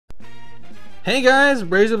Hey guys,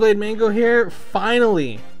 Razorblade Mango here.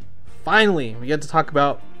 Finally, we get to talk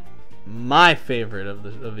about my favorite of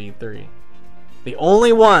E3. The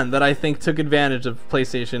only one that I think took advantage of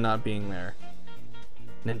PlayStation not being there.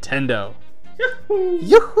 Nintendo. Yahoo!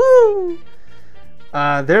 Yahoo!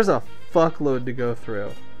 There's a fuckload to go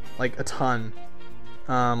through, like a ton.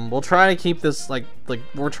 We'll try to keep this like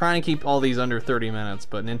we're trying to keep all these under 30 minutes,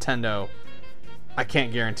 but Nintendo, I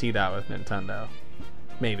can't guarantee that with Nintendo.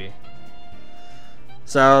 Maybe.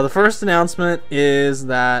 So the first announcement is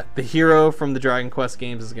that the hero from the Dragon Quest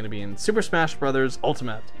games is going to be in Super Smash Bros.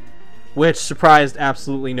 Ultimate, which surprised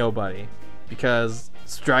absolutely nobody because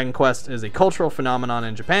Dragon Quest is a cultural phenomenon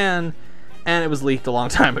in Japan, and it was leaked a long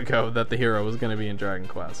time ago that the hero was going to be in Dragon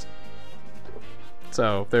Quest.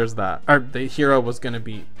 So there's that. Or the hero was going to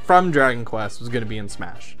be from Dragon Quest was going to be in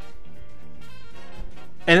Smash,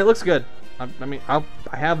 and it looks good. I mean, I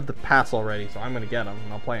have the pass already, so I'm gonna get them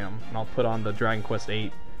and I'll play them and I'll put on the Dragon Quest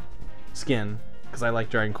VIII skin because I like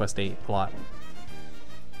Dragon Quest VIII a lot.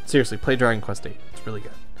 Seriously, play Dragon Quest VIII. It's really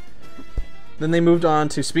good. Then they moved on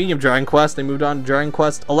to, speaking of Dragon Quest, they moved on to Dragon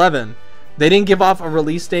Quest XI. They didn't give off a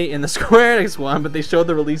release date in the Square Enix one, but they showed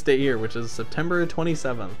the release date here, which is September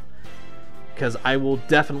 27th. Because I will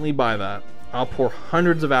definitely buy that. I'll pour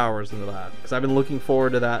hundreds of hours into that because I've been looking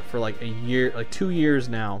forward to that for like a year, like 2 years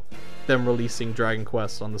now. Them releasing Dragon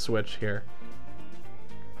Quest on the Switch here,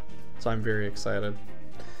 so I'm very excited.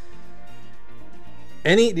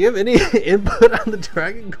 Do you have any input on the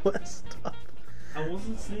Dragon Quest stuff? I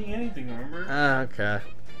wasn't seeing anything, remember? Okay.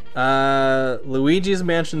 Luigi's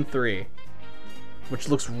Mansion 3, which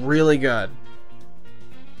looks really good.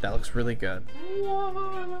 That looks really good.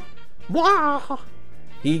 Wah!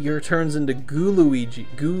 He turns into Gooigi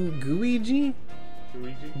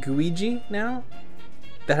now.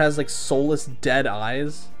 That has like soulless dead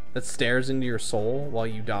eyes that stares into your soul while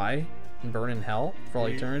you die and burn in hell for all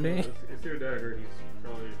eternity. It's your dagger. He's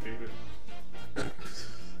probably your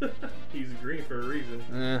favorite. He's green for a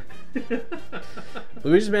reason.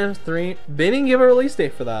 Luigi's Mansion 3. They didn't give a release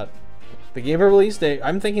date for that. They gave a release date.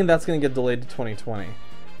 I'm thinking that's going to get delayed to 2020.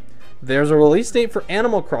 There's a release date for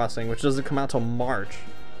Animal Crossing, which doesn't come out till March.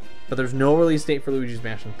 But there's no release date for Luigi's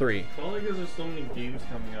Mansion 3. Probably because there's so many games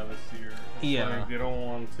coming out this year. Yeah. Like, they don't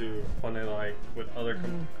want to fund it like with other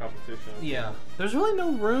competitions. Yeah. There's really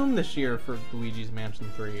no room this year for Luigi's Mansion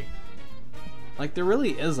 3. Like, there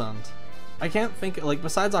really isn't. I can't think, like,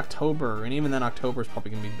 besides October, and even then October's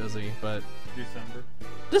probably going to be busy, but...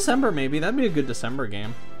 December, maybe. That'd be a good December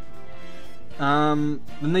game. Then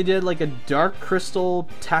they did, like, a Dark Crystal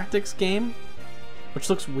Tactics game, which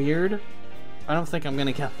looks weird. I don't think I'm going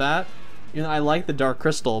to get that. You know, I like the Dark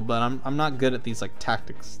Crystal, but I'm not good at these, like,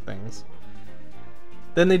 tactics things.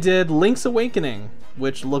 Then they did Link's Awakening,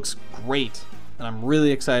 which looks great, and I'm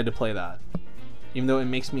really excited to play that. Even though it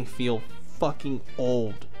makes me feel fucking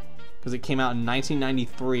old, because it came out in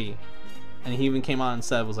 1993, and he even came out and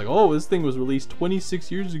said, was like, oh, this thing was released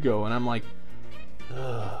 26 years ago, and I'm like,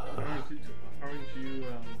 ugh. Aren't you,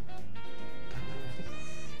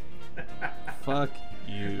 Fuck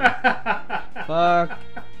you. Fuck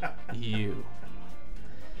you.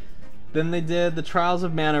 Then they did the Trials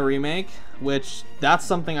of Mana remake, which that's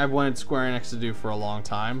something I've wanted Square Enix to do for a long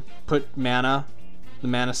time. Put the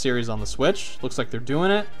Mana series on the Switch. Looks like they're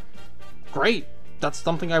doing it. Great. That's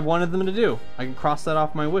something I've wanted them to do. I can cross that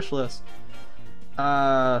off my wish list.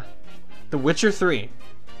 The Witcher 3.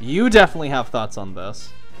 You definitely have thoughts on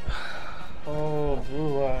this. Oh,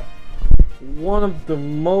 one of the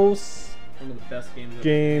best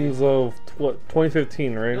games of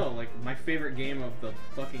 2015, right? No, like my favorite game of the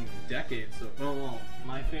fucking decade. So, well,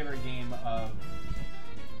 my favorite game of...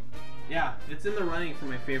 Yeah, it's in the running for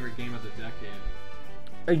my favorite game of the decade.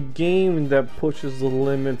 A game that pushes the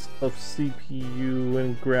limits of CPU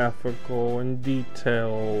and graphical and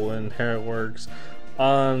detail and how it works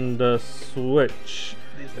on the Switch.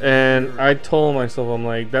 And I told myself, I'm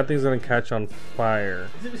like, that thing's gonna catch on fire.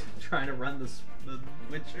 Trying to run the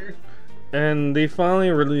Witcher? And they finally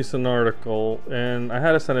released an article, and I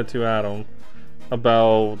had to send it to Adam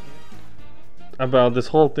about this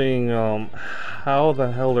whole thing, how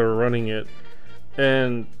the hell they're running it,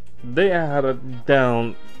 and they had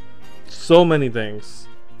down so many things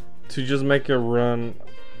to just make it run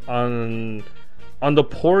on the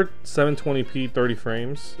port 720p 30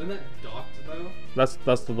 frames. Isn't that docked though? That's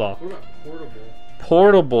the dock. What about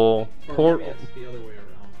portable? Portable. Maybe it's the other way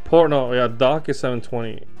around. No, yeah, dock is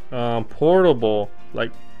 720. Portable,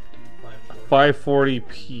 like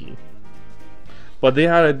 540p. But they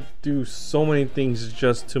had to do so many things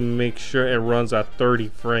just to make sure it runs at 30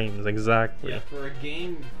 frames exactly. Yeah, for a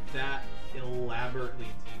game that elaborately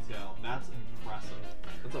scale. That's impressive.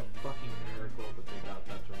 That's a fucking miracle that they got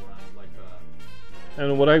that to run like that.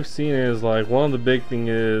 And what I've seen is like one of the big thing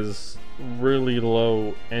is really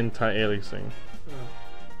low anti-aliasing.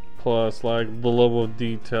 Plus like the level of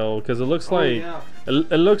detail, because it looks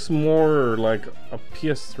it looks more like a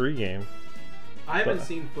PS3 game. I haven't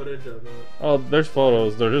seen footage of it. Oh, there's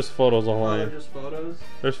photos. There's just photos online. Oh, they're just photos?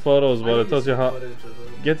 There's photos, but it tells you how. Footage of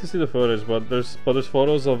it. Get to see the footage, but there's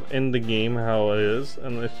photos of in the game how it is,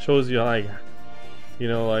 and it shows you like, you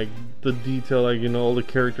know, like the detail, like, you know, all the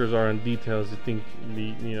characters are in details you think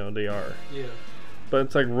they are. Yeah. But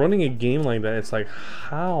it's like running a game like that. It's like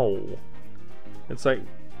how? It's like,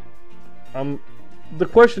 the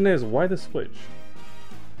question is, why the Switch?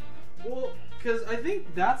 Well, because I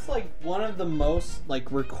think that's like one of the most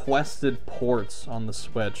like requested ports on the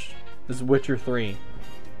Switch is Witcher 3.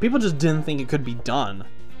 People just didn't think it could be done.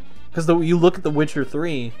 Because you look at the Witcher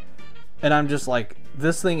 3, and I'm just like,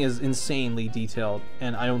 this thing is insanely detailed,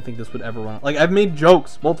 and I don't think this would ever run. Like, I've made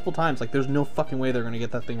jokes multiple times, like, there's no fucking way they're gonna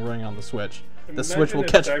get that thing running on the Switch. The Switch will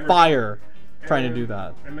catch fire trying to do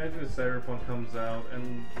that. Imagine if Cyberpunk comes out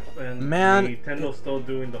and Man, Nintendo's still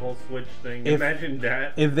doing the whole Switch thing. Imagine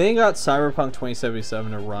that. If they got Cyberpunk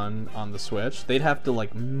 2077 to run on the Switch, they'd have to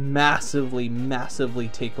like massively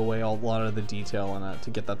take away a lot of the detail in it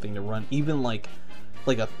to get that thing to run. Even like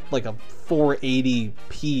a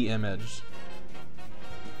 480p image,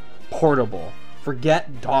 portable.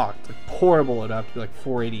 Forget docked. Like portable would have to be like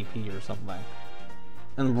 480p or something,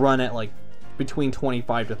 and run at like between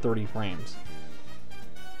 25 to 30 frames.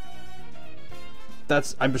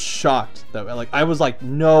 I'm shocked that like I was like,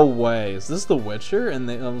 no way, is this The Witcher? And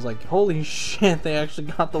I was like, holy shit, they actually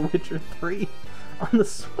got The Witcher 3 on the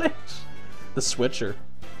Switch. The Switcher.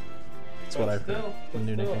 That's what I've heard. The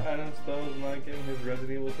new nickname. Adam Stowe is not getting his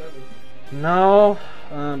Resident Evil 7. No,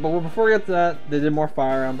 but before we get to that, they did more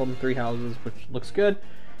Fire Emblem Three Houses, which looks good.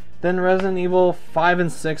 Then Resident Evil 5 and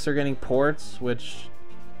 6 are getting ports, which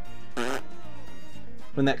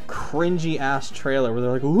when that cringy ass trailer where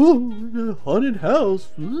they're like, ooh, haunted house,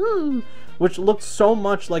 ooh, which looked so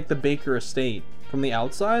much like the Baker Estate from the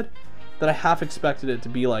outside that I half expected it to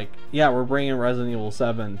be like, yeah, we're bringing Resident Evil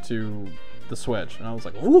 7 to the Switch, and I was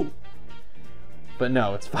like, ooh. But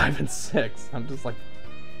no, it's 5 and 6. I'm just like,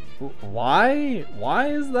 why? Why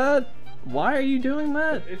is that? Why are you doing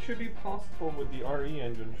that? It should be possible with the RE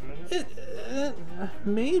engine, shouldn't it?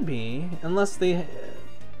 Maybe, unless they.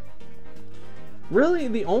 Really,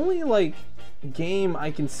 the only like game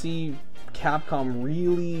I can see Capcom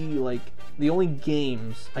really like, the only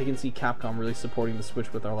games I can see Capcom really supporting the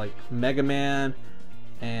Switch with are like Mega Man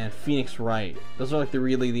and Phoenix Wright. Those are like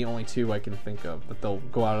the only two I can think of that they'll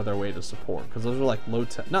go out of their way to support, because those are like low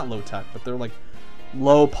tech, not low tech, but they're like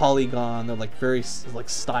low polygon. They're like very like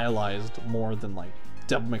stylized more than like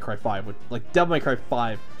Devil May Cry 5. Which, like Devil May Cry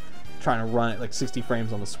 5 trying to run it like 60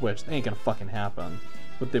 frames on the Switch, that ain't gonna fucking happen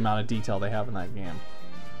with the amount of detail they have in that game.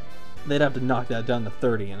 They'd have to knock that down to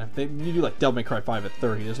 30, and if you do like Devil May Cry 5 at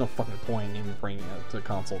 30, there's no fucking point in even bringing it to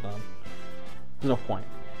console down. There's no point.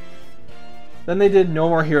 Then they did No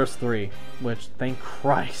More Heroes 3, which, thank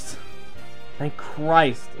Christ. Thank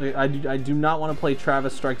Christ. I do not want to play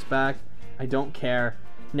Travis Strikes Back. I don't care.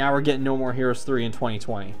 Now we're getting No More Heroes 3 in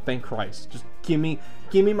 2020. Thank Christ. Just give me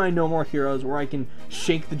my No More Heroes where I can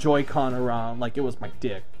shake the Joy-Con around like it was my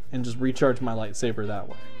dick and just recharge my lightsaber that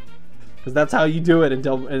way. Because that's how you do it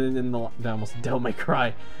in almost Devil May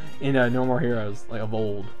Cry in No More Heroes, like of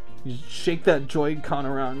old. You just shake that Joy-Con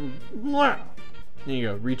around. There you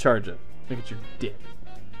go. Recharge it. Make it your dick.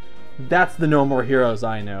 That's the No More Heroes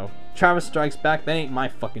I know. Travis Strikes Back, that ain't my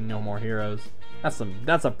fucking No More Heroes. That's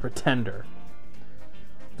a pretender.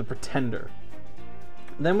 The pretender.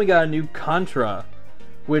 Then we got a new Contra,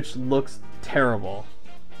 which looks terrible.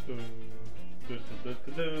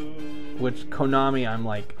 Which Konami, I'm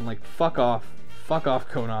like, fuck off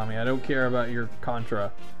Konami. I don't care about your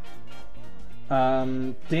Contra.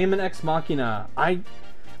 Daemon X Machina. I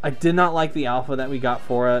did not like the alpha that we got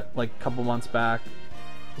for it like a couple months back.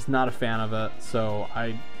 Was not a fan of it, so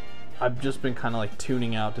I've just been kind of like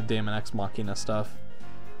tuning out to Daemon X Machina stuff.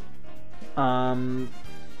 Panzer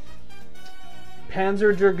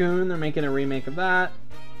Dragoon, they're making a remake of that.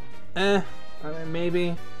 I mean,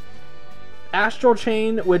 maybe. Astral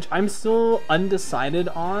Chain, which I'm still undecided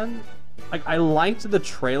on. Like, I liked the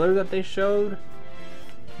trailer that they showed,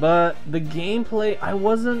 but the gameplay, I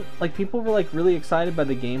wasn't, like, people were like really excited by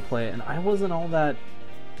the gameplay, and I wasn't all that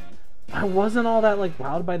like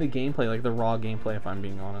wowed by the gameplay, like the raw gameplay, if I'm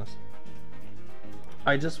being honest.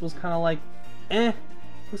 I just was kind of like,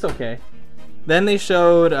 looks okay. Then they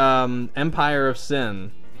showed Empire of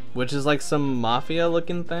Sin, which is like some mafia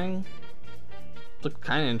looking thing. Looked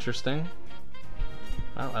kind of interesting.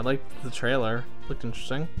 I liked the trailer. Looked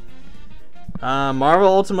interesting. Marvel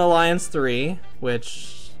Ultimate Alliance 3,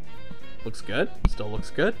 which looks good. Still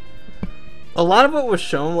looks good. A lot of what was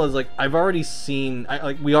shown was like I've already seen.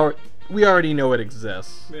 We already know it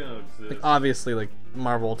exists. Yeah, it exists. Like obviously, like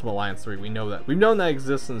Marvel Ultimate Alliance 3, we know that. We've known that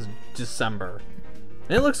exists since December,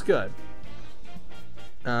 and it looks good.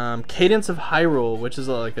 Cadence of Hyrule, which is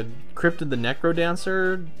like a Crypt of the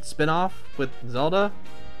Necrodancer spin-off with Zelda.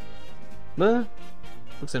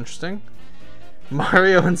 Looks interesting.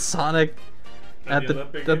 Mario and Sonic at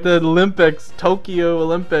the Olympics, Tokyo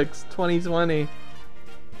Olympics 2020.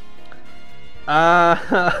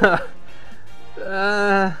 I'm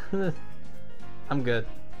good.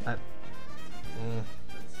 That's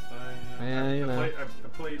fine. Yeah, you know. I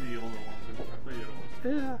played the older ones.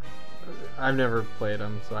 Yeah. I've never played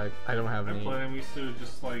them, so I don't have any. I played them. We used to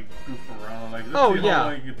just like goof around, like oh yeah.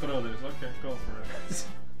 Like, you throw this. Okay, go for it.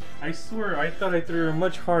 I swear, I thought I threw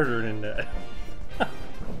much harder than that.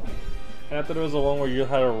 And I thought it was the one where you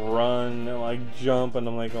had to run and like jump, and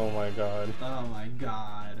I'm like, oh my god. Oh my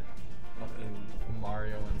god. Fucking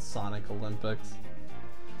Mario and Sonic Olympics.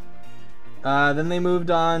 Then they moved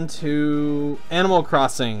on to Animal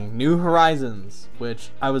Crossing New Horizons, which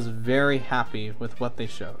I was very happy with what they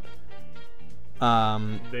showed.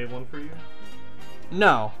 Day one for you?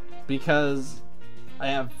 No, because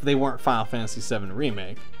they weren't Final Fantasy VII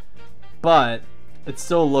Remake, but it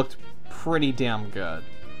still looked pretty damn good.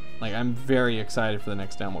 Like, I'm very excited for the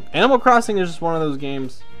next Animal Crossing is just one of those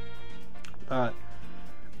games. I'm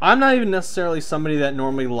not even necessarily somebody that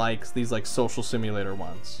normally likes these like social simulator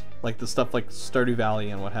ones, like the stuff like Stardew Valley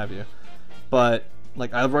and what have you. But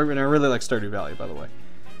like I really like Stardew Valley, by the way.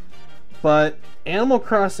 But Animal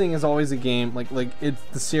Crossing is always a game like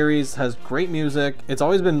the series has great music. It's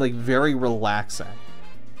always been like very relaxing,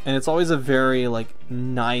 and it's always a very like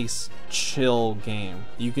nice, chill game.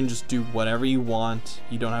 You can just do whatever you want.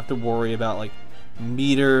 You don't have to worry about like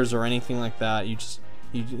meters or anything like that.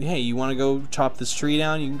 Hey, you want to go chop this tree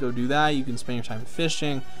down? You can go do that. You can spend your time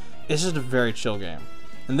fishing. It's just a very chill game.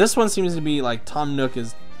 And this one seems to be like Tom Nook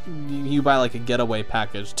is. You buy like a getaway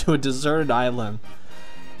package to a deserted island.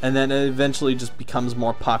 And then it eventually just becomes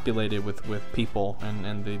more populated with people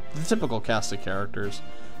and the typical cast of characters.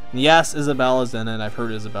 And yes, Isabella's in it. I've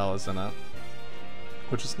heard Isabella's in it,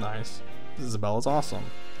 which is nice. Isabella's awesome.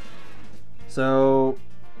 So,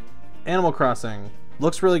 Animal Crossing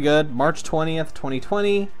looks really good. March 20th,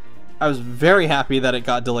 2020. I was very happy that it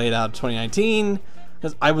got delayed out of 2019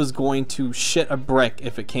 because I was going to shit a brick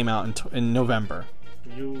if it came out in November.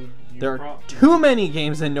 There are too many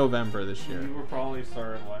games in November this year. You were probably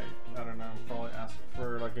starting like, I don't know, probably asking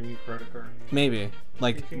for like a new credit card. Maybe.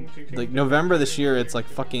 Like November this year, it's like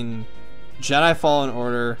fucking Jedi Fallen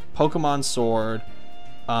Order, Pokemon Sword.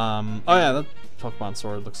 Oh yeah, that Pokemon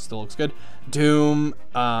Sword still looks good. Doom,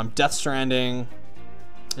 Death Stranding.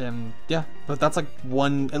 And yeah, but that's like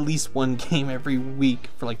at least one game every week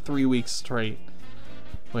for like 3 weeks straight.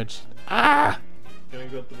 Which Can we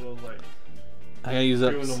go through those like I gotta use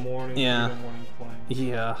up. 2 in the morning, yeah. 3 in the morning playing.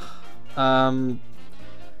 Yeah.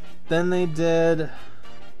 Then they did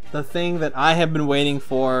the thing that I have been waiting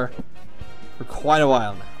for quite a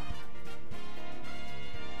while now.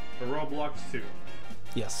 The Roblox 2.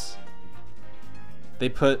 Yes. They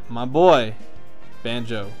put my boy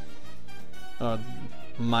Banjo,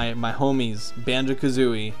 my homies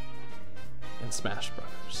Banjo-Kazooie in Smash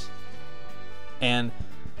Brothers, and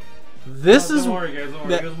this is don't worry, guys. Don't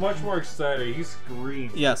worry. He was much more excited. He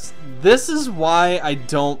screamed. Yes, this is why I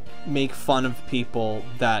don't make fun of people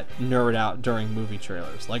that nerd out during movie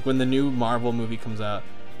trailers. Like when the new Marvel movie comes out,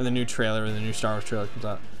 when the new trailer, or the new Star Wars trailer comes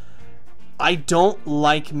out. I don't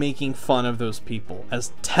like making fun of those people,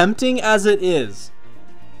 as tempting as it is,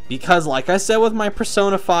 because like I said with my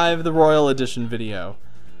Persona 5 the Royal Edition video,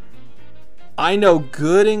 I know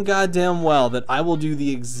good and goddamn well that I will do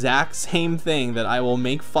the exact same thing that I will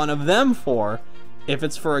make fun of them for if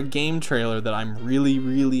it's for a game trailer that I'm really,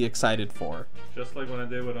 really excited for. Just like when I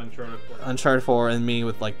did with Uncharted 4. Uncharted 4 and me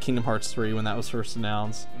with like Kingdom Hearts 3 when that was first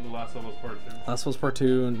announced. And The Last of Us Part 2. Last of Us Part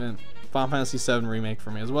 2 and Final Fantasy 7 Remake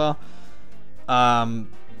for me as well.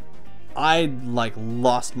 I like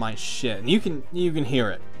lost my shit. And you can hear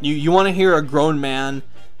it. You want to hear a grown man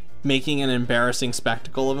making an embarrassing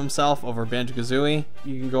spectacle of himself over Banjo-Kazooie?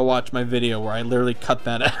 You can go watch my video where I literally cut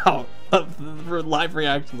that out for live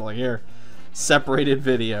reactions. Like here, separated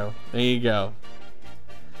video. There you go.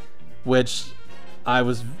 Which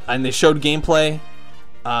and they showed gameplay.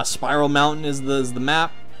 Spiral Mountain is the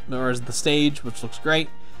map or is the stage, which looks great.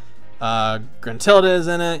 Gruntilda is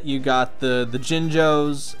in it. You got the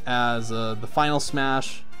Jinjos as the final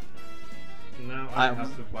Smash. Now I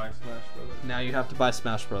have to buy Smash Brothers. Now you have to buy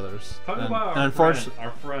Smash Brothers. Talk about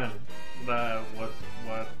our friend that what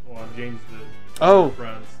James did. Oh,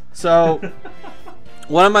 friends. So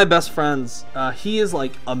one of my best friends, he is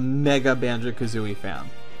like a mega Banjo-Kazooie fan.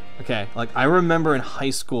 Okay, like I remember in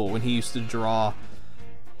high school when he used to draw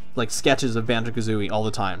like sketches of Banjo-Kazooie all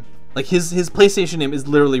the time. Like his PlayStation name is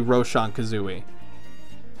literally Roshan Kazooie.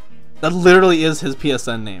 That literally is his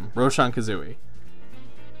PSN name, Roshan Kazooie.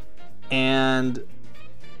 And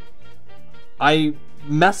I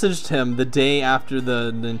messaged him the day after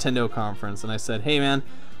the Nintendo conference, and I said, "Hey man,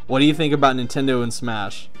 what do you think about Nintendo and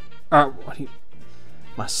Smash?" Or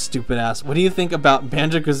my stupid ass. What do you think about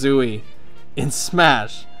Banjo-Kazooie in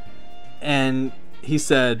Smash? And he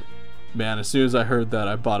said, "Man, as soon as I heard that,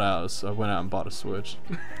 I went out and bought a Switch."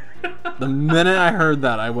 The minute I heard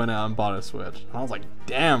that, I went out and bought a Switch. And I was like,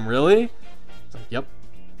 "Damn, really?" I was like, "Yep,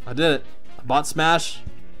 I did it. I bought Smash."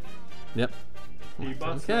 Yep. He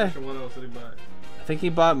bought Smash, and what else did he buy? I think he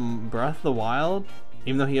bought Breath of the Wild,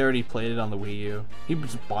 even though he already played it on the Wii U. He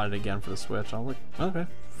just bought it again for the Switch. I was like, okay,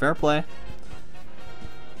 fair play.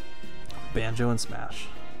 Banjo and Smash.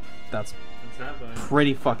 That's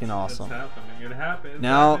pretty fucking awesome. It's happening. It happens.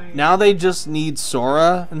 Now they just need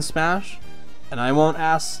Sora in Smash, and I won't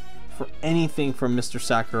ask for anything from Mr.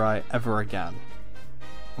 Sakurai ever again.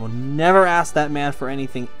 I will never ask that man for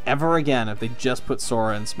anything ever again if they just put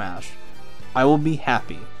Sora in Smash. I will be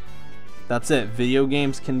happy. That's it. Video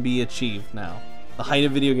games can be achieved now. The height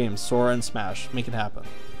of video games, Sora and Smash. Make it happen.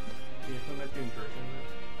 Can you put that game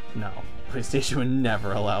in there? No. PlayStation would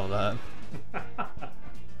never allow that.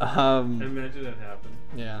 Imagine it happened.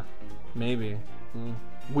 Yeah. Maybe.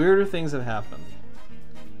 Weirder things have happened.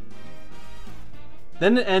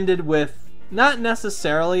 Then it ended with not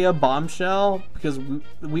necessarily a bombshell, because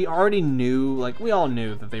we already knew, like, we all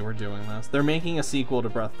knew that they were doing this. They're making a sequel to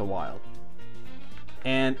Breath of the Wild.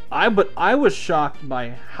 And I was shocked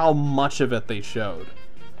by how much of it they showed.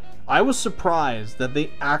 I was surprised that they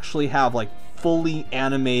actually have, like, fully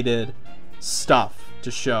animated stuff to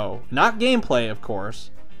show. Not gameplay, of course,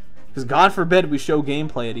 because God forbid we show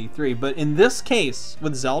gameplay at E3, but in this case,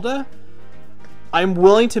 with Zelda, I'm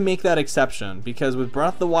willing to make that exception, because with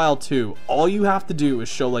Breath of the Wild 2, all you have to do is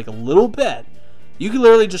show like a little bit. You can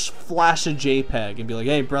literally just flash a JPEG and be like,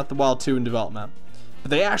 "Hey, Breath of the Wild 2 in development."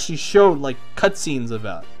 But they actually showed like cutscenes of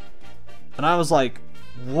it. And I was like,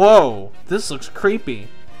 whoa, this looks creepy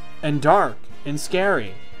and dark and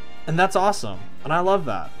scary. And that's awesome. And I love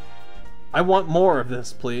that. I want more of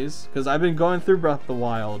this, please, because I've been going through Breath of the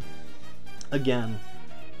Wild again,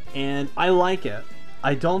 and I like it.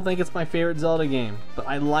 I don't think it's my favorite Zelda game, but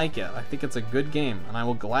I like it. I think it's a good game, and I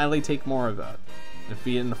will gladly take more of it if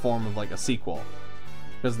be it in the form of like a sequel,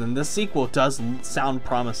 because then this sequel does sound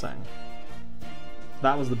promising.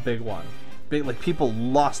 That was the big one. Like, people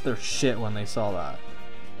lost their shit when they saw that.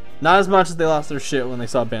 Not as much as they lost their shit when they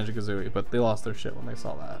saw Banjo-Kazooie, but they lost their shit when they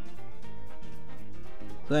saw that.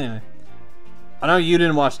 So anyway, I know you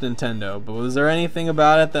didn't watch Nintendo, but was there anything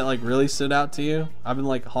about it that like really stood out to you? I've been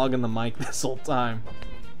like hogging the mic this whole time,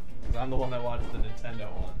 because I'm the one that watched the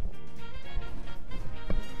Nintendo one.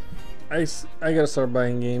 I gotta start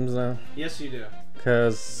buying games now. Yes, you do.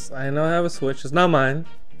 Because I know I have a Switch. It's not mine.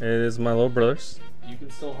 It is my little brother's. You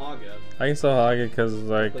can still hog it. I can still hog it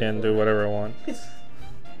because I can do whatever I want. Go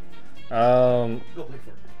play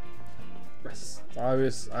for it. Rest.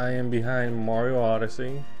 Obviously, I am behind Mario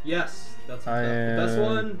Odyssey. Yes, that's I the best am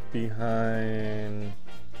one. behind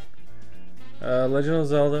Legend of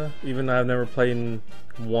Zelda, even though I've never played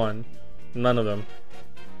one. None of them.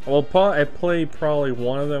 Well, I played probably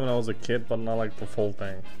one of them when I was a kid, but not like the full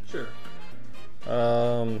thing. Sure.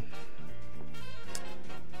 I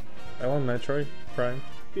want Metroid Prime.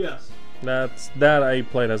 Yes. That I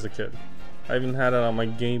played as a kid. I even had it on my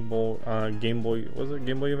Game Boy. Was it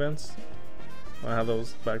Game Boy Advance? I had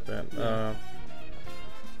those back then. Yeah.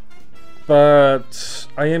 But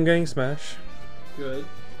I am getting Smash. Good.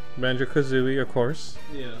 Banjo-Kazooie, of course.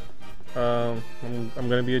 Yeah. I'm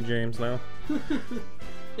gonna be a James now.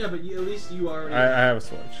 Yeah, but at least you already. I have a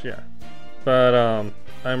Switch, yeah. But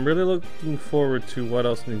I'm really looking forward to what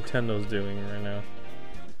else Nintendo's doing right now.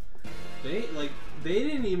 They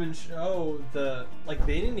didn't even show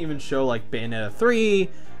Bayonetta 3.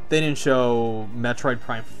 They didn't show Metroid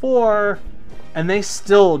Prime 4, and they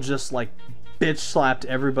still just like bitch slapped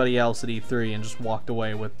everybody else at E3 and just walked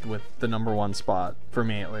away with the #1 spot, for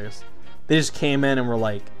me at least. They just came in and were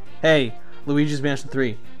like, "Hey, Luigi's Mansion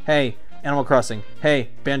 3. Hey, Animal Crossing. Hey,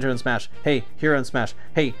 Banjo and Smash. Hey, Hero and Smash.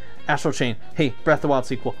 Hey, Astral Chain. Hey, Breath of the Wild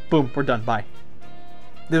sequel. Boom, we're done. Bye.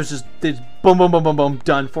 There was just boom, boom, boom, boom, boom.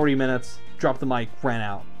 Done. 40 minutes. Dropped the mic. Ran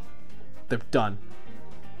out. They're done.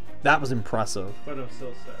 That was impressive. But I'm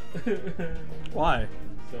still sad. Why?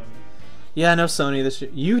 Sony. Yeah, no Sony this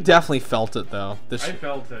year. You definitely felt it though. I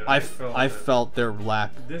felt it. I felt their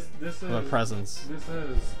lack This is of a presence. This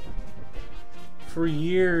is. For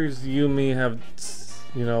years, you may have,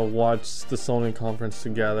 watched the Sony conference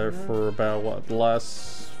together for about what, the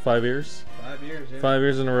last 5 years? 5 years. Yeah. 5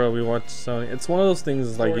 years in a row, we watched Sony. It's one of those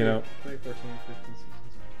things, like 2014, 15, 16.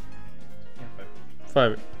 Yeah,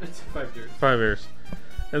 5. It's 5 years. 5 years.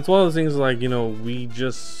 It's one of those things, like we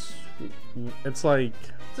just. It's like.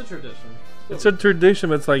 It's a tradition. It's a tradition,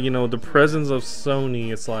 but it's like, the presence of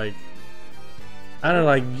Sony, it's like, I don't know,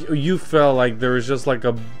 like, you felt like there was just like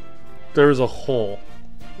there was a hole.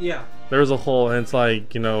 Yeah. There was a hole, and it's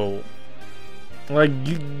like, like,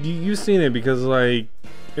 you've seen it, because, like,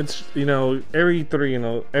 it's, every three,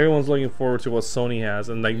 everyone's looking forward to what Sony has,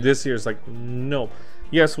 and, like, this year, it's like, no.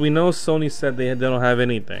 Yes, we know Sony said they don't have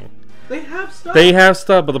anything. They have stuff. They have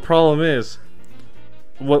stuff, but the problem is,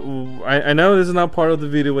 what I know this is not part of the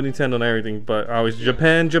video with Nintendo and everything, but always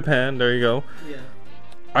Japan, there you go. Yeah.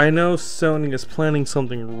 I know Sony is planning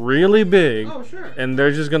something really big, Oh, sure. and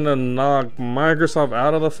they're just gonna knock Microsoft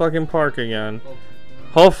out of the fucking park again.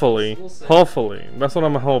 Hopefully, We'll see. hopefully, that's what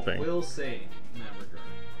I'm hoping. We'll see. In that regard.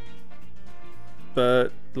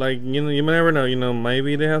 But like, you never know.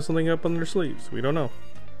 Maybe they have something up on their sleeves. We don't know.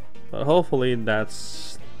 But hopefully,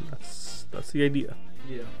 that's the idea.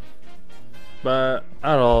 Yeah. But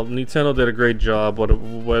I don't know. Nintendo did a great job.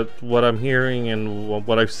 What I'm hearing and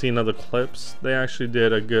what I've seen of the clips, they actually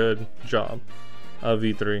did a good job of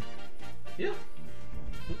E3. Yeah.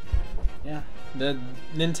 Yeah. The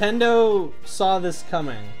Nintendo saw this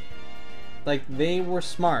coming. Like, they were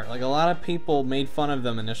smart. Like, a lot of people made fun of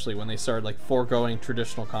them initially when they started like foregoing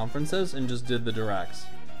traditional conferences and just did the directs.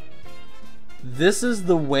 This is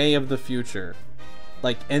the way of the future.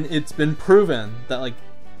 Like, and it's been proven that, like,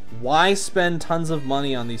 why spend tons of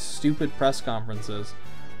money on these stupid press conferences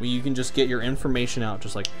when you can just get your information out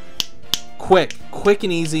just like quick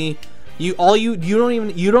and easy. You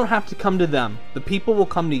don't have to come to them. The people will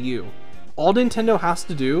come to you. All Nintendo has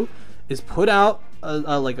to do is put out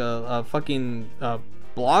a fucking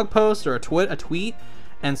blog post or a tweet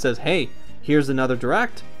and says, "Hey, here's another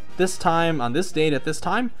direct. This time on this date at this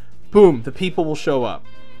time." Boom, the people will show up.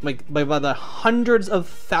 Like by the hundreds of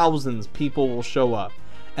thousands, people will show up.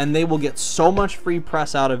 And they will get so much free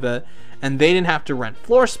press out of it, and they didn't have to rent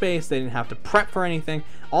floor space, they didn't have to prep for anything.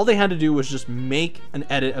 All they had to do was just make and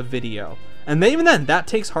edit a video. And even then, that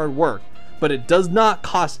takes hard work, but it does not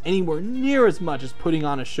cost anywhere near as much as putting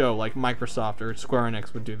on a show like Microsoft or Square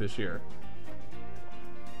Enix would do this year.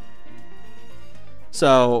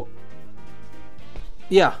 So,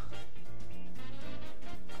 yeah.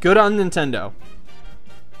 Good on Nintendo.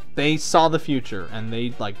 They saw the future, and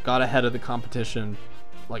they like got ahead of the competition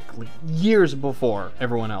like years before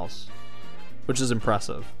everyone else, which is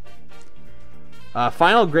impressive.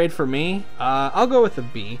 Final grade for me, I'll go with a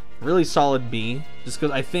B. Really solid B, just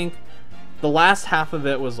because I think the last half of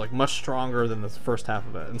it was like much stronger than the first half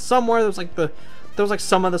of it. And somewhere there was like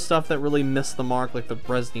some of the stuff that really missed the mark, like the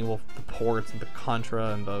Resident Evil, the ports, and the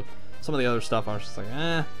Contra, and some of the other stuff. I was just like,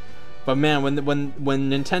 eh. But man, when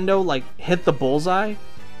Nintendo like hit the bullseye,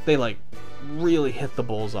 they like really hit the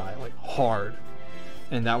bullseye like hard.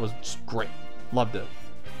 And that was just great. Loved it.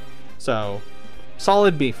 So,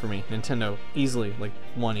 solid B for me. Nintendo easily like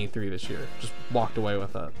won E3 this year. Just walked away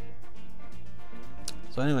with it.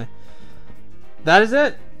 So anyway, that is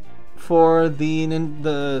it for the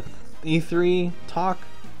E3 talk.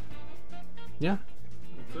 Yeah.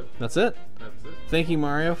 That's it. Thank you,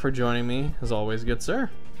 Mario, for joining me. As always, good sir.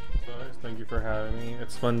 Thank you for having me.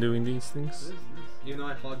 It's fun doing these things. Even though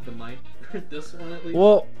I hogged the mic this one at least.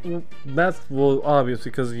 Well, that's obvious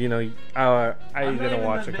because I didn't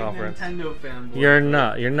watch a conference. Nintendo fanboy, You're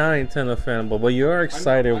not a Nintendo fanboy, but you are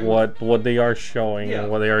excited what they are showing and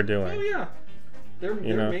what they are doing. Oh yeah, they're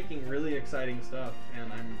making really exciting stuff,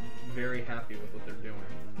 and I'm very happy with what they're doing.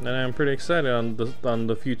 And I'm pretty excited on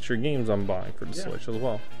the future games I'm buying for the Switch as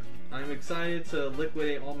well. I'm excited to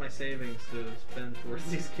liquidate all my savings to spend towards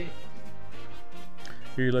these games.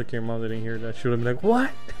 You're lucky your mom didn't hear that. She would have been like,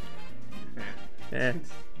 "What?" Eh.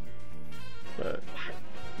 But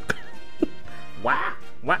what?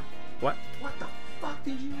 What the fuck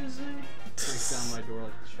did you just say? Breaks down my door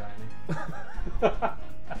like The Shining.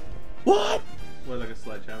 What? What, like a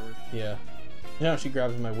sledgehammer? Yeah. You know, she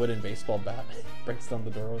grabs my wooden baseball bat, breaks down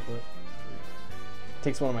the door with it.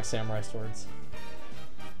 Takes one of my samurai swords.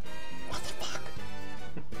 What the fuck?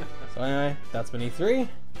 So anyway, that's been E3.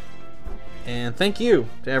 And thank you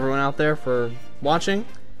to everyone out there for watching.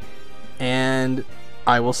 And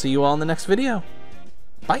I will see you all in the next video.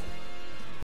 Bye.